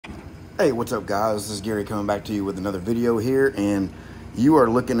Hey, what's up guys? This is Gary coming back to you with another video here, and you are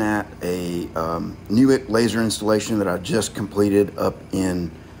looking at a new laser installation that I just completed up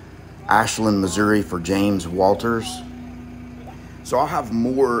in Ashland, Missouri for James Walters. So I'll have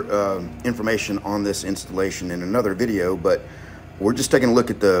more information on this installation in another video, but we're just taking a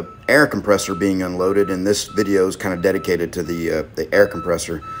look at the air compressor being unloaded, and this video is kind of dedicated to the air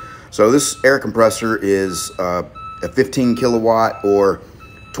compressor. So this air compressor is a 15 kilowatt or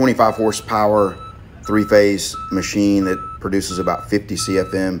 25 horsepower three-phase machine that produces about 50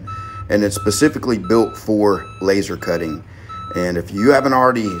 CFM, and it's specifically built for laser cutting. And if you haven't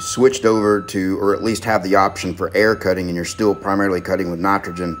already switched over to, or at least have the option for air cutting, and you're still primarily cutting with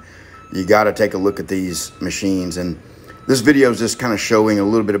nitrogen, you got to take a look at these machines. And this video is just kind of showing a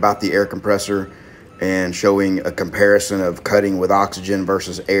little bit about the air compressor and showing a comparison of cutting with oxygen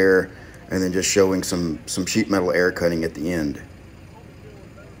versus air, and then just showing some sheet metal air cutting at the end.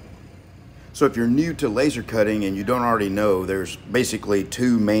 So if you're new to laser cutting and you don't already know, there's basically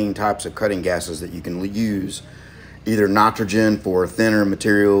two main types of cutting gases that you can use. Either nitrogen for thinner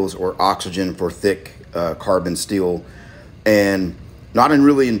materials or oxygen for thick carbon steel. And not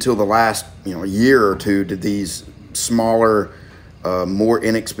really until the last year or two did these smaller, more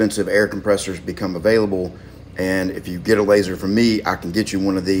inexpensive air compressors become available. And if you get a laser from me, I can get you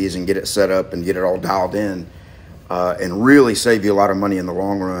one of these and get it set up and get it all dialed in. And really save you a lot of money in the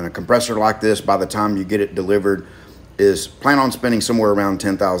long run. A compressor like this, by the time you get it delivered, plan on spending somewhere around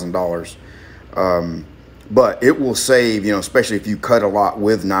 $10,000. But it will save, especially if you cut a lot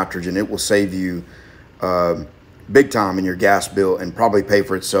with nitrogen, it will save you big time in your gas bill and probably pay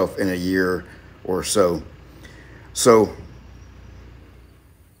for itself in a year or so.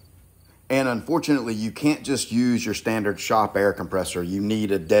 And unfortunately, you can't just use your standard shop air compressor. You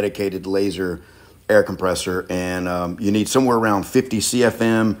need a dedicated laser air compressor, and you need somewhere around 50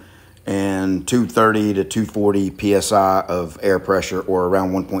 CFM and 230 to 240 PSI of air pressure, or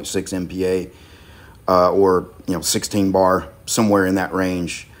around 1.6 MPa, or 16 bar, somewhere in that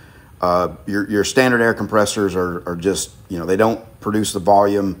range. Your standard air compressors are just, they don't produce the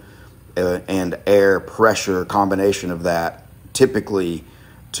volume and air pressure combination of that typically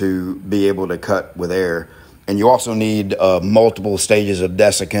to be able to cut with air. And you also need multiple stages of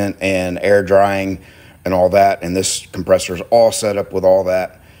desiccant and air drying and all that. And this compressor is all set up with all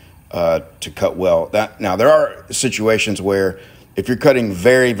that to cut well. Now, there are situations where if you're cutting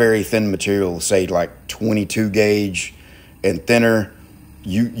very, very thin material, say like 22 gauge and thinner,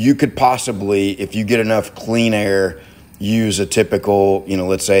 you could possibly, if you get enough clean air, use a typical,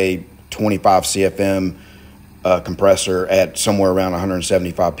 let's say 25 CFM compressor at somewhere around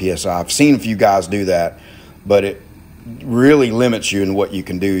 175 PSI. I've seen a few guys do that, but it really limits you in what you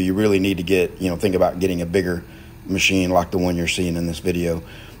can do. You really need to get, think about getting a bigger machine like the one you're seeing in this video.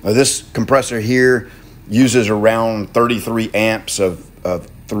 Now, this compressor here uses around 33 amps of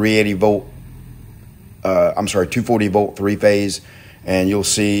 380 volt, 240 volt three phase. And you'll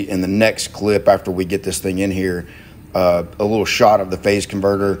see in the next clip after we get this thing in here, a little shot of the phase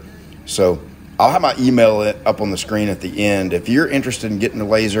converter. So I'll have my email up on the screen at the end. If you're interested in getting a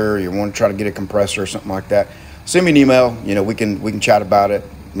laser, you want to try to get a compressor or something like that, send me an email. We can chat about it.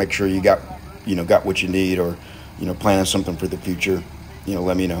 Make sure you got what you need, or planning something for the future.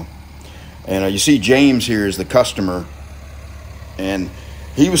 Let me know. And you see James here is the customer, and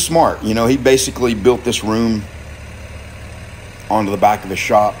he was smart. He basically built this room onto the back of his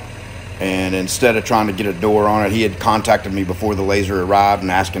shop. And instead of trying to get a door on it, he had contacted me before the laser arrived and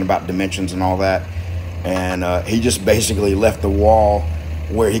asking about dimensions and all that. And he just basically left the wall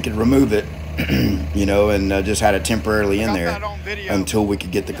where he could remove it, and just had it temporarily in there until we could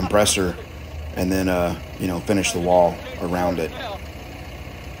get the compressor and then, finish the wall around it.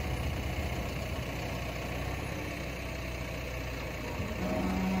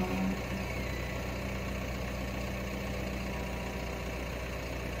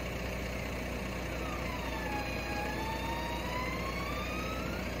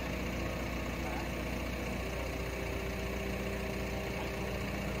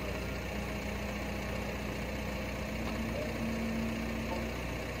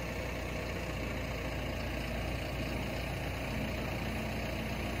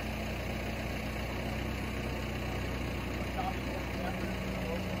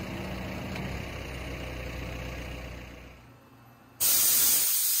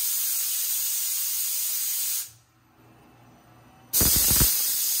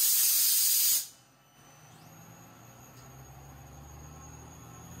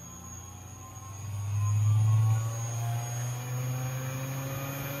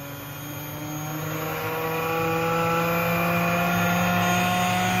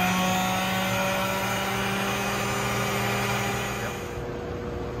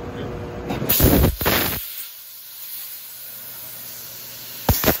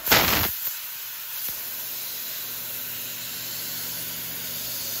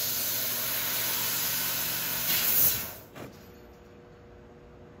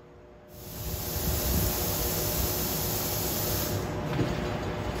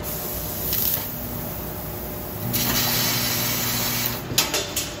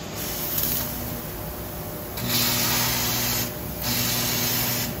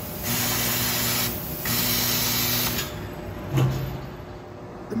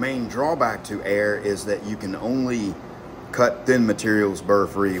 The main drawback to air is that you can only cut thin materials burr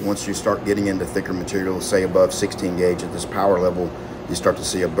free. Once you start getting into thicker materials, say above 16 gauge at this power level, you start to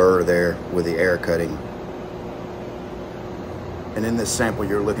see a burr there with the air cutting. And in this sample,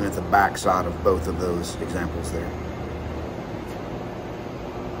 you're looking at the back side of both of those examples there.